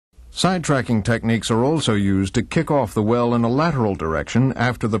Sidetracking techniques are also used to kick off the well in a lateral direction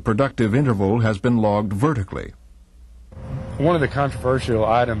after the productive interval has been logged vertically. One of the controversial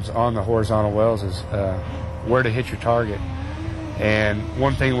items on the horizontal wells is where to hit your target. And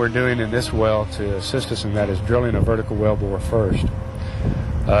one thing we're doing in this well to assist us in that is drilling a vertical wellbore first.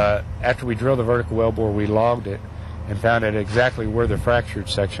 After we drilled the vertical wellbore, we logged it and found out exactly where the fractured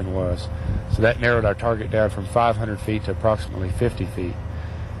section was. So that narrowed our target down from 500 feet to approximately 50 feet.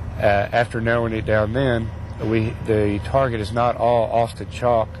 After narrowing it down then, the target is not all Austin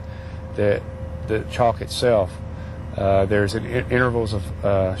chalk, the chalk itself. There's intervals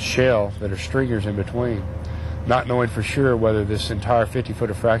of shell that are stringers in between. Not knowing for sure whether this entire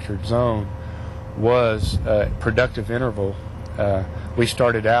 50-foot of fractured zone was a productive interval, we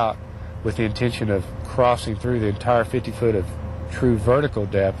started out with the intention of crossing through the entire 50-foot of true vertical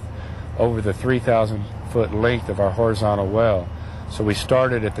depth over the 3,000-foot length of our horizontal well. So we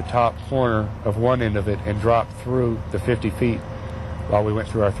started at the top corner of one end of it and dropped through the 50 feet while we went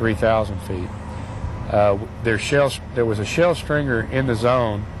through our 3,000 feet. There was a shell stringer in the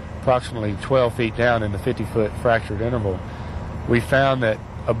zone approximately 12 feet down in the 50-foot fractured interval. We found that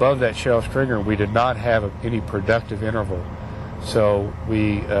above that shell stringer we did not have any productive interval. So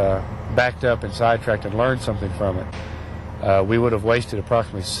we backed up and sidetracked and learned something from it. We would have wasted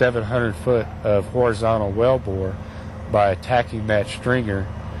approximately 700 foot of horizontal wellbore by attacking that stringer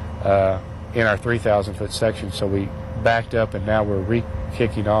in our 3,000 foot section. So we backed up and now we're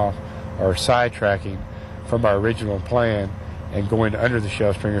re-kicking off or sidetracking from our original plan and going under the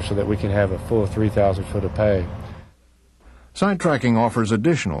shell stringer so that we can have a full 3,000 foot of pay. Sidetracking offers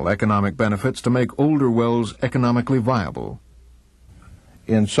additional economic benefits to make older wells economically viable.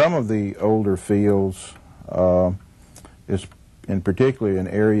 In some of the older fields, particularly in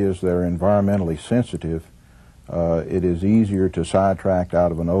areas that are environmentally sensitive, it is easier to sidetrack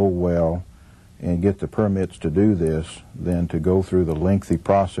out of an old well and get the permits to do this than to go through the lengthy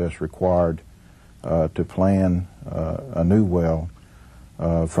process required to plan a new well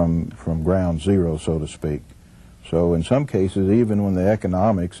from ground zero, so to speak. So in some cases, even when the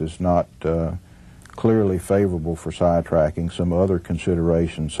economics is not clearly favorable for sidetracking, some other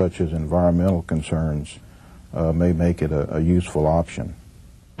considerations such as environmental concerns may make it a useful option.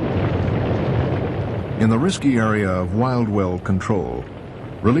 In the risky area of wild well control,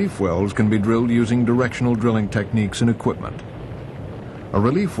 relief wells can be drilled using directional drilling techniques and equipment. A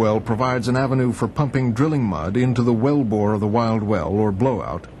relief well provides an avenue for pumping drilling mud into the wellbore of the wild well or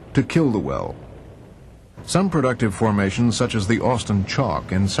blowout to kill the well. Some productive formations, such as the Austin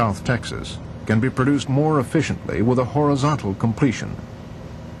chalk in South Texas, can be produced more efficiently with a horizontal completion.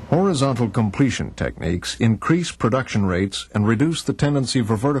 Horizontal completion techniques increase production rates and reduce the tendency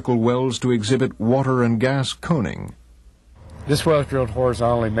for vertical wells to exhibit water and gas coning. This well is drilled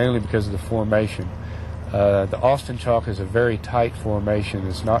horizontally mainly because of the formation. The Austin chalk is a very tight formation.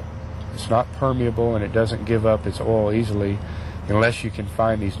 It's not permeable and it doesn't give up its oil easily unless you can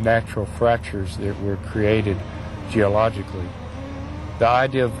find these natural fractures that were created geologically. The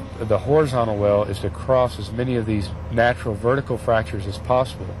idea of the horizontal well is to cross as many of these natural vertical fractures as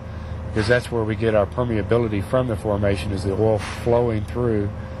possible, because that's where we get our permeability from the formation, is the oil flowing through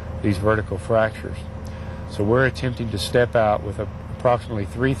these vertical fractures. So we're attempting to step out with approximately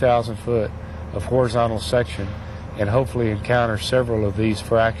 3,000 foot of horizontal section and hopefully encounter several of these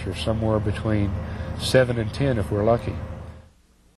fractures, somewhere between 7 and 10 if we're lucky.